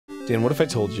Dan, what if I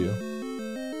told you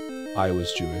I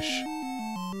was Jewish?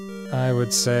 I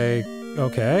would say,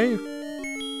 okay.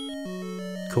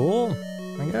 Cool,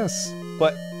 I guess.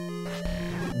 But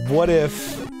what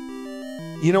if...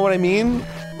 You know what I mean?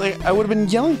 Like, I would have been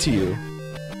yelling to you.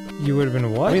 You would have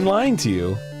been what? I mean, lying to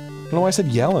you. I don't know why I said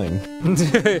yelling.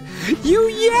 You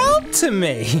yelled to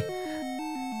me!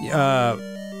 I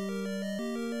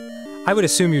would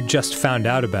assume you just found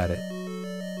out about it.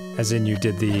 As in you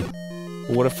did the...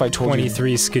 What if I told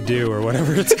 23skidoo or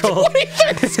whatever it's called.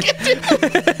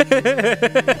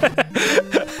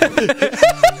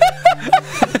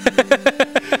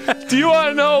 23skidoo! Do you want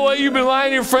to know what you've been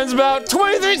lying to your friends about?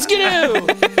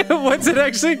 23skidoo! What's it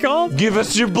actually called? Give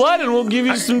us your blood and we'll give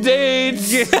you some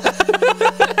dates.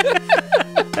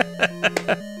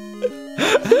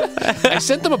 I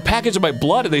sent them a package of my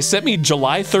blood and they sent me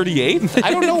July 38th?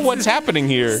 I don't know what's happening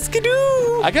here. Skidoo!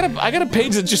 I got a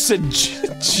page that just said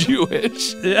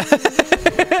Jewish.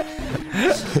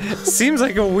 Seems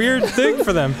like a weird thing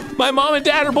for them. My mom and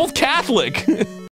dad are both Catholic.